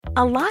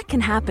A lot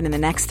can happen in the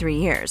next 3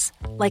 years.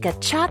 Like a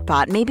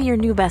chatbot may be your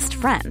new best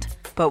friend.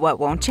 But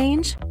what won't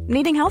change?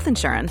 Needing health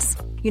insurance.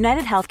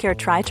 United Healthcare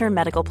Tri-Term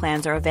Medical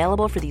Plans are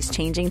available for these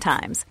changing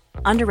times.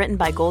 Underwritten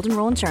by Golden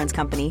Rule Insurance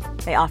Company,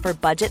 they offer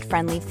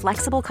budget-friendly,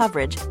 flexible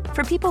coverage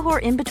for people who are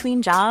in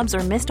between jobs or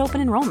missed open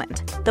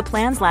enrollment. The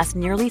plans last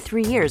nearly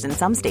 3 years in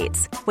some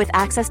states, with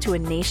access to a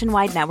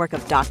nationwide network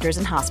of doctors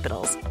and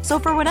hospitals. So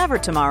for whatever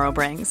tomorrow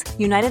brings,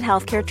 United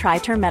Healthcare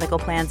Tri-Term Medical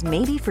Plans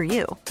may be for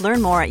you.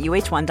 Learn more at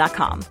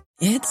uh1.com.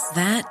 It's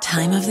that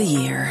time of the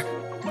year.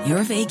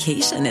 Your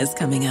vacation is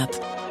coming up.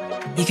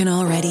 You can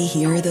already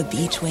hear the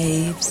beach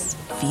waves,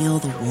 feel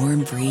the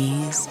warm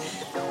breeze,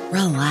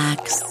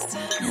 relax,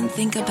 and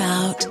think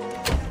about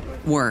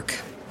work.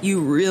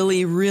 You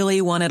really,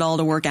 really want it all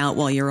to work out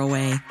while you're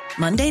away.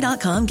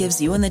 Monday.com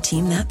gives you and the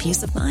team that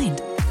peace of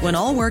mind. When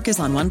all work is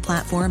on one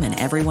platform and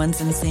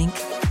everyone's in sync,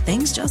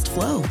 things just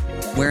flow.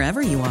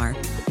 Wherever you are,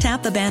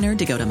 tap the banner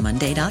to go to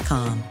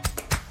Monday.com.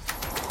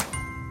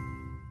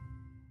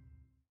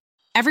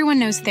 Everyone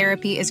knows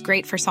therapy is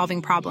great for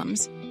solving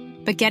problems,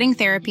 but getting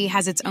therapy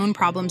has its own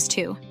problems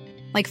too,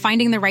 like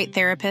finding the right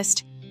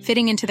therapist,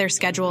 fitting into their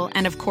schedule,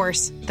 and of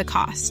course, the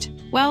cost.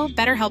 Well,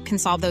 BetterHelp can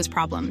solve those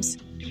problems.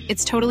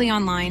 It's totally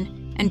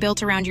online and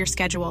built around your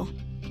schedule.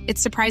 It's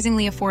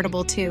surprisingly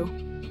affordable too.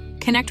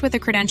 Connect with a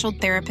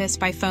credentialed therapist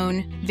by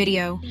phone,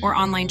 video, or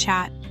online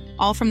chat,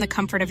 all from the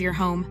comfort of your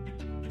home.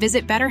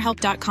 Visit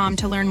BetterHelp.com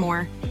to learn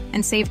more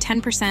and save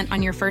 10%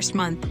 on your first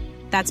month.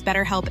 That's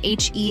BetterHelp,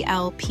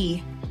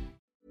 H-E-L-P.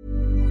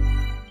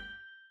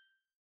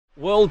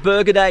 World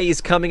Burger Day is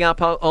coming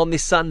up on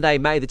this Sunday,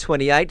 May the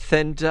 28th,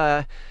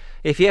 and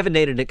if you ever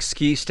need an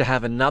excuse to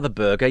have another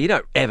burger, you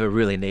don't ever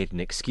really need an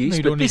excuse. No,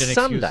 you but don't need this an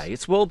Sunday, excuse.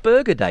 it's World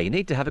Burger Day. You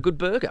need to have a good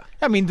burger.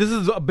 I mean, this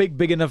is a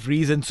big enough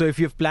reason. So if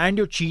you've planned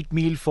your cheat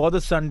meal for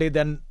the Sunday,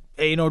 then,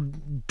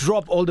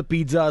 drop all the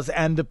pizzas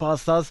and the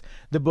pastas.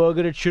 The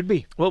burger it should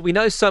be. Well, we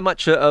know so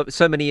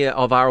many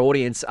of our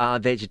audience are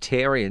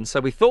vegetarians, so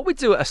we thought we'd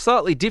do a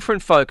slightly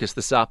different focus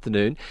this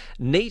afternoon.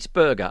 Neat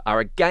Burger are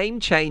a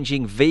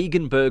game-changing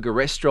vegan burger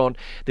restaurant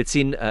that's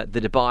in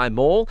the Dubai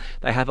Mall.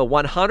 They have a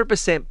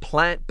 100%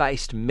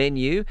 plant-based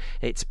menu.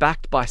 It's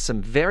backed by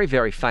some very,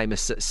 very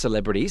famous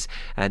celebrities,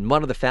 and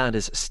one of the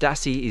founders,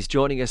 Stasi, is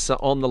joining us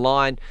on the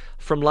line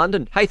from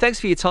London. Hey, thanks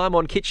for your time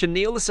on Kitchen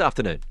Neil this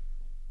afternoon.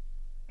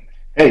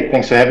 Hey,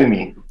 thanks for having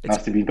me.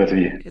 Nice to be both of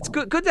you. It's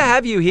good to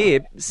have you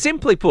here.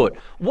 Simply put,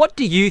 what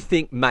do you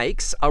think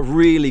makes a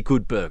really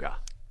good burger?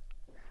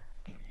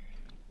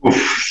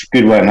 Oof,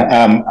 good one.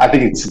 I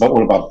think it's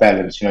all about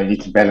balance. You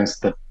need to balance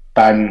the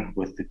bun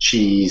with the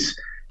cheese,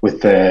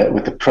 with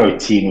the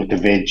protein, with the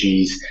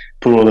veggies.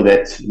 Put all of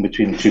that in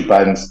between the two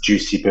buns.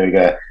 Juicy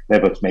burger.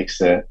 That's what makes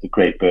a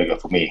great burger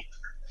for me.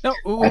 No,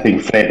 I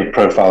think flavor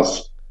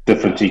profile's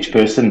different to each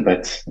person,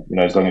 but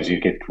as long as you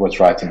get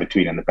what's right in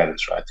between and the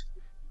balance right.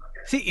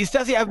 See,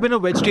 Stasi, I've been a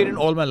vegetarian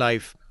all my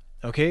life.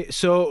 Okay,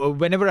 so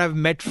whenever I've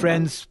met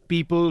friends,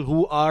 people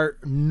who are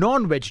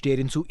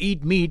non-vegetarians who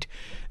eat meat,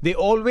 they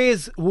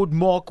always would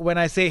mock when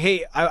I say,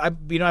 "Hey, I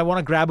want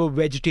to grab a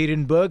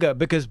vegetarian burger,"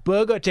 because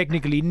burger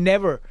technically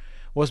never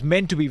was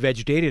meant to be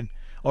vegetarian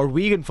or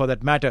vegan for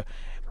that matter.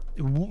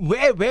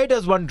 Where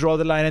does one draw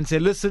the line and say,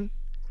 "Listen,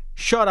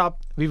 shut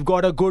up, we've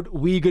got a good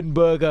vegan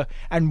burger,"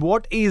 and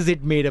what is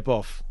it made up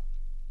of?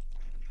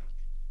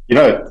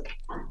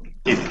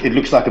 It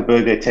looks like a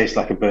burger, it tastes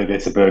like a burger,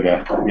 it's a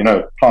burger.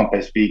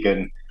 Plant-based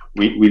vegan,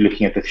 we're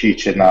looking at the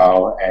future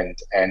now,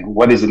 and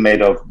what is it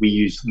made of? We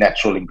use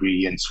natural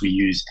ingredients, we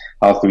use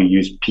healthy, we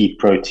use pea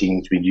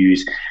proteins, we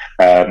use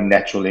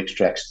natural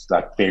extracts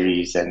like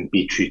berries and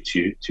beetroot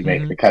to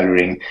make the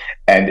colouring.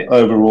 And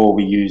overall,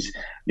 we use,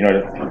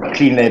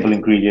 clean label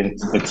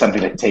ingredients, but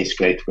something that tastes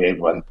great for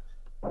everyone.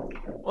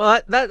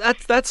 Well,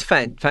 that's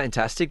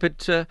fantastic,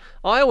 but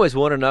I always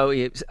want to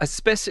know,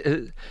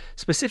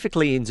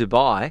 specifically in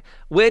Dubai,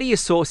 where do you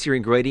source your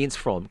ingredients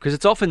from? Because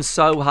it's often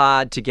so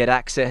hard to get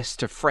access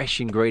to fresh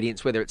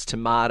ingredients, whether it's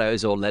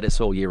tomatoes or lettuce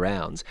all year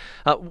round.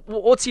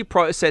 What's your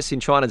process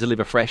in trying to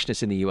deliver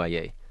freshness in the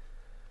UAE?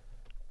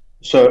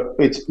 So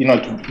it's,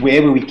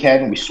 wherever we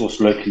can, we source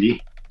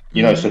locally.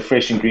 So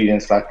fresh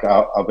ingredients like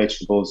our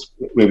vegetables,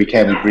 where we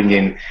can, we bring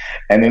in.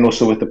 And then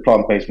also with the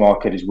plant-based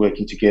market is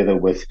working together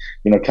with,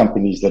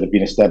 companies that have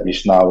been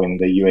established now in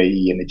the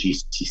UAE and the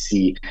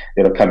GCC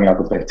that are coming up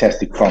with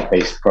fantastic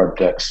plant-based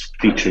products,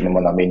 featuring them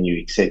on our menu,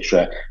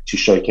 etc., to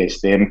showcase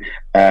them.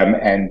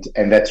 And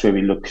that's where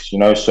we look,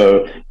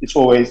 so it's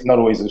not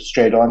always a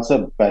straight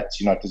answer, but,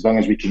 as long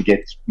as we can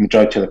get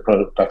majority of the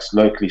products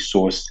locally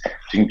sourced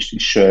to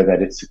ensure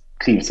that it's a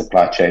clean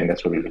supply chain,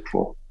 that's what we look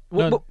for.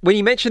 Well, when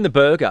you mentioned the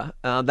burger,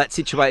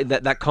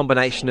 that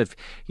combination of,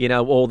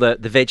 all the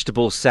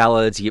vegetables,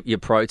 salads, your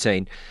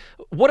protein,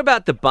 what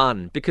about the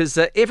bun? Because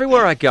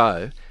everywhere I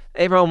go,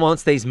 everyone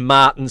wants these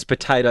Martin's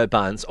potato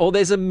buns, or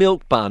there's a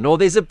milk bun, or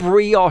there's a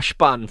brioche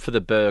bun for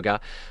the burger.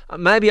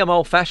 Maybe I'm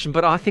old-fashioned,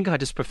 but I think I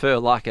just prefer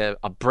like a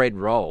bread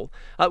roll.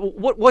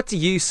 What do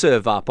you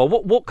serve up, or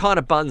what kind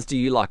of buns do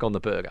you like on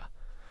the burger?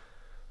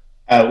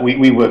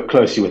 We work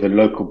closely with a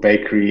local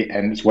bakery,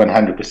 and it's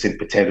 100%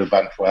 potato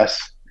bun for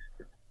us.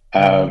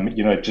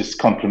 It just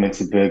complements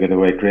the burger the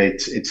way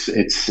great.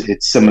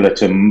 It's similar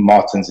to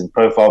Martin's in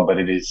profile, but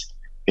it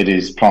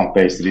is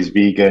plant-based, it is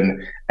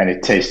vegan, and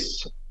it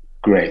tastes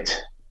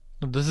great.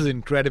 This is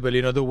incredible.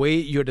 The way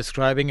you're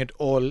describing it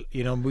all,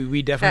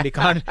 we definitely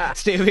can't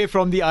stay away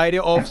from the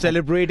idea of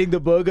celebrating the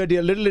burger day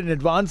a little in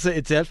advance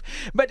itself.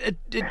 But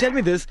tell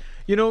me this,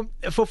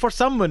 for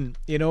someone,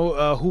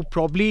 who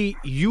probably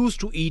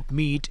used to eat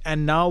meat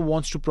and now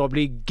wants to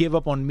probably give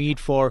up on meat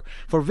for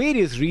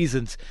various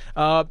reasons,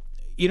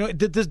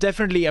 this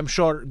definitely, I'm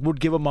sure, would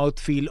give a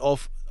mouthfeel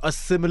of a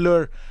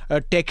similar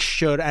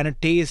texture and a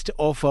taste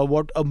of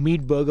what a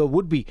meat burger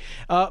would be.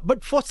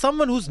 But for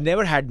someone who's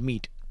never had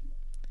meat,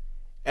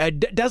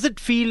 does it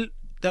feel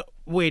that,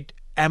 wait,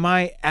 am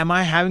I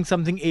having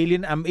something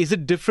alien? Is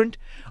it different,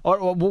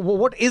 or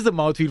what is the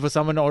mouthfeel for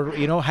someone? Or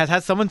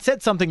has someone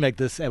said something like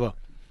this ever?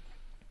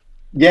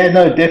 Yeah,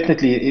 no,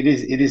 definitely, it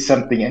is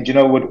something. And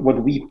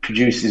what we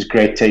produce is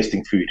great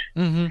tasting food.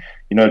 Mm-hmm.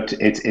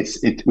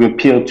 We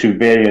appeal to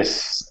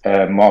various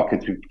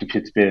markets, we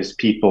appeal to various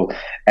people,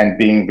 and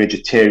being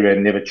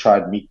vegetarian, never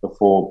tried meat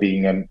before,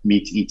 being a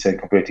meat eater and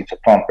converting to a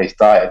plant-based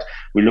diet,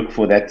 we look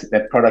for that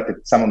product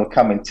that someone will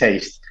come and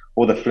taste.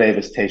 All the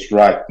flavors taste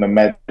right, no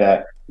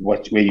matter where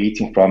you're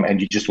eating from,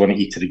 and you just want to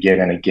eat it again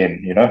and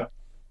again.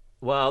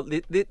 Well,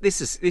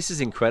 this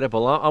is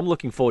incredible. I'm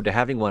looking forward to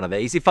having one of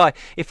these. If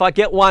I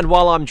get one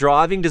while I'm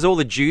driving, does all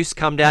the juice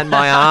come down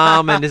my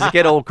arm and does it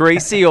get all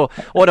greasy, or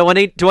do I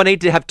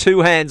need to have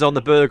two hands on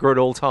the burger at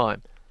all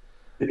time?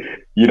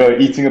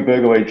 Eating a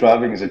burger while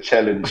driving is a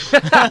challenge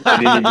by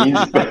any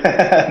means,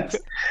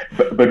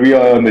 but we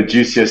are on the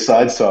juicier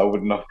side, so I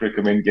would not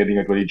recommend getting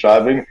it while you're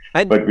driving.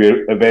 But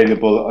we're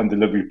available on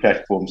delivery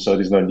platforms, so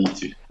there's no need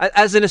to.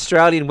 As an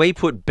Australian, we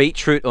put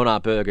beetroot on our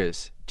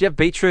burgers. Do you have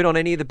beetroot on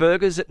any of the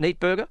burgers at Neat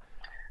Burger?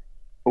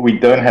 We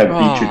don't have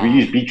beetroot. We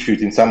use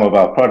beetroot in some of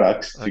our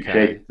products to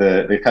create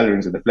the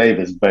colorings and the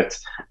flavors, but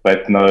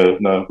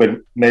no. But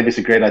maybe it's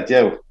a great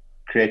idea.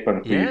 Create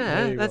one for you.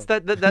 Yeah, that's the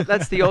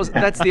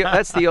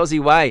Aussie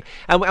way.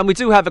 And we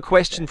do have a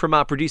question from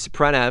our producer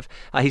Pranav.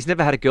 He's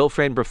never had a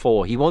girlfriend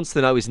before. He wants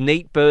to know, is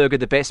Neat Burger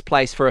the best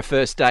place for a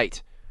first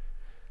date?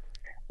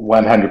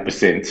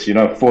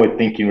 100%.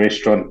 Forward-thinking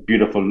restaurant,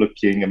 beautiful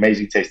looking,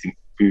 amazing tasting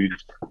food.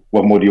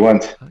 What more do you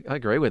want? I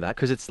agree with that,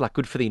 because it's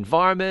good for the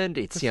environment.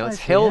 It's it's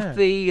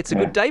healthy. Yeah. It's a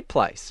good date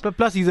place. But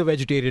plus, he's a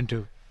vegetarian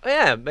too.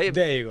 Yeah, there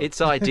you go.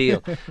 It's ideal.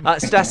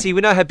 Stasi,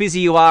 we know how busy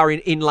you are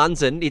in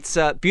London. It's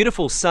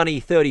beautiful, sunny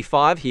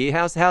 35 here.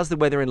 How's the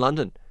weather in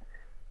London?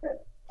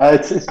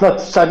 It's not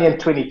sunny and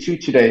 22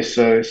 today,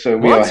 so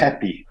we are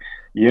happy.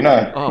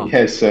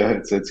 Yes,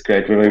 it's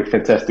great. We're having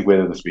fantastic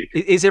weather this week.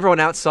 Is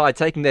everyone outside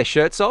taking their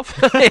shirts off?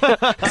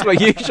 That's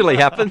what usually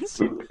happens.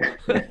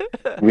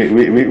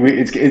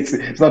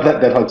 It's not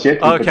that hot yet,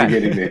 but we're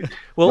getting there.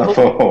 Well,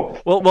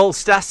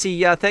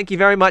 Stasi, thank you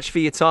very much for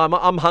your time.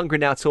 I'm hungry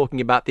now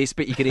talking about this,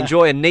 but you can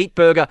enjoy a Neat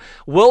Burger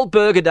World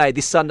Burger Day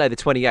this Sunday, the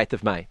 28th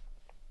of May.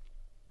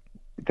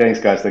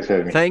 Thanks, guys. Thanks for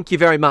having me. Thank you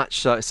very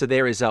much. So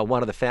there is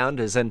one of the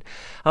founders, and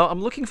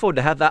I'm looking forward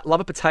to have that. Love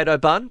a potato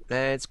bun.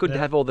 It's good to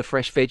have all the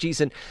fresh veggies.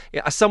 And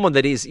as someone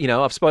that is,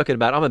 I've spoken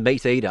about, I'm a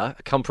meat eater.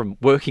 I come from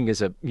working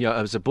as a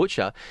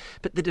butcher,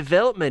 but the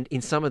development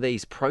in some of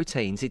these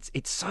proteins,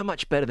 it's so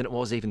much better than it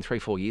was even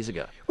 3-4 years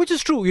ago. Which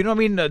is true.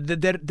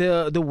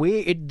 The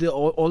way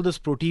all this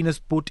protein is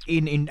put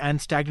in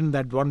and stacked in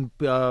that one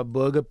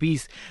burger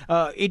piece,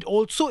 it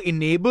also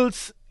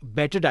enables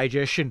better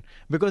digestion,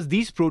 because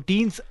these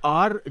proteins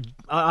are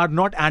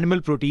not animal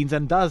proteins,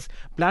 and thus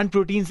plant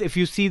proteins, if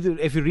you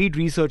read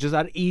researches,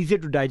 are easier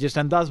to digest,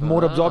 and thus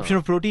more absorption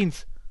of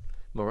proteins.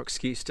 More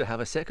excuse to have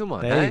a second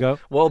one. There you go.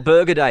 Well,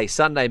 Burger Day,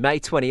 Sunday, May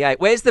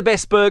 28. Where's the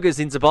best burgers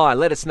in Dubai?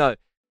 Let us know.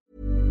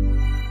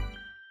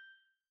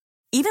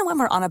 Even when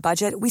we're on a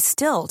budget, we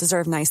still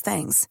deserve nice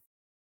things.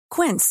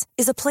 Quince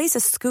is a place to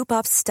scoop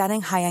up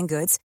stunning high-end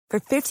goods for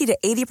 50 to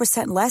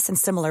 80% less than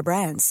similar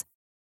brands.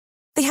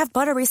 They have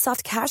buttery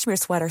soft cashmere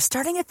sweaters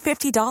starting at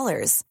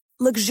 $50,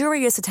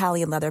 luxurious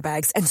Italian leather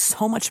bags, and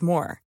so much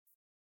more.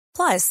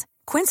 Plus,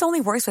 Quince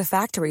only works with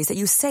factories that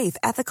use safe,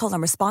 ethical,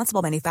 and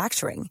responsible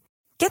manufacturing.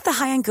 Get the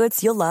high-end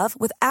goods you'll love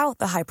without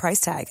the high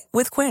price tag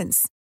with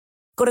Quince.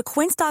 Go to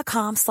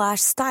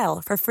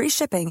quince.com/style for free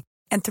shipping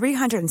and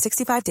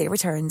 365-day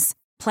returns.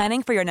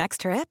 Planning for your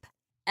next trip?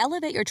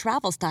 Elevate your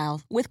travel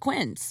style with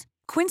Quince.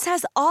 Quince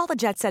has all the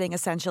jet-setting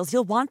essentials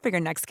you'll want for your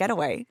next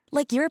getaway,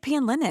 like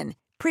European linen,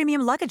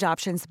 premium luggage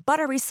options,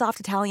 buttery soft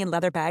Italian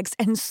leather bags,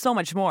 and so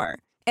much more.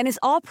 And is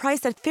all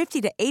priced at 50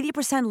 to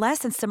 80% less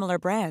than similar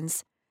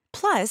brands.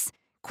 Plus,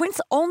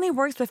 Quince only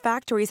works with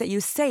factories that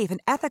use safe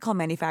and ethical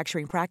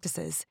manufacturing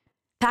practices.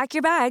 Pack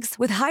your bags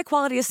with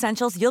high-quality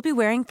essentials you'll be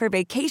wearing for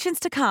vacations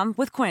to come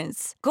with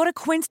Quince. Go to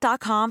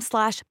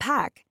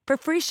quince.com/pack for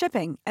free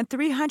shipping and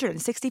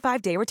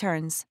 365-day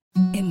returns.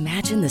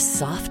 Imagine the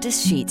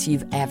softest sheets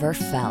you've ever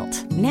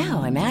felt.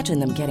 Now imagine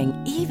them getting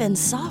even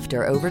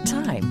softer over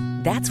time.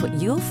 That's what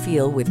you'll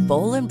feel with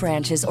Bowl and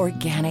Branch's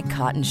organic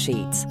cotton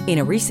sheets. In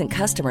a recent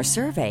customer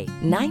survey,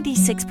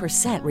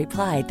 96%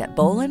 replied that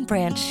Bowl and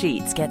Branch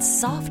sheets get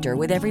softer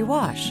with every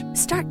wash.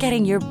 Start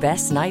getting your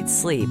best night's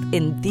sleep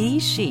in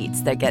these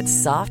sheets that get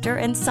softer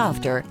and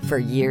softer for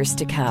years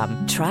to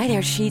come. Try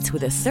their sheets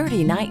with a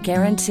 30-night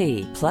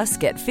guarantee. Plus,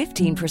 get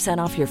 15%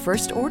 off your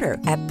first order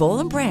at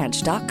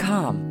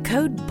bowlandbranch.com.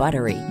 Code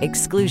BUTTERY.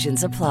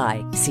 Exclusions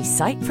apply. See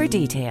site for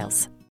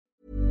details.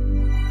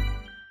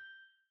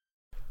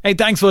 Hey,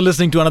 thanks for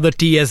listening to another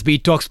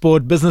TSB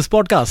TalkSport Business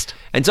Podcast.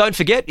 And don't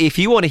forget, if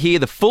you want to hear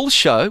the full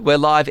show, we're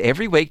live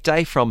every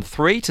weekday from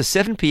 3 to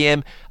 7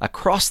 p.m.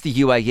 across the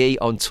UAE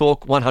on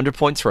Talk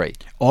 100.3.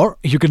 Or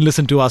you can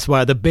listen to us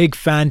via the Big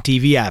Fan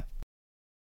TV app.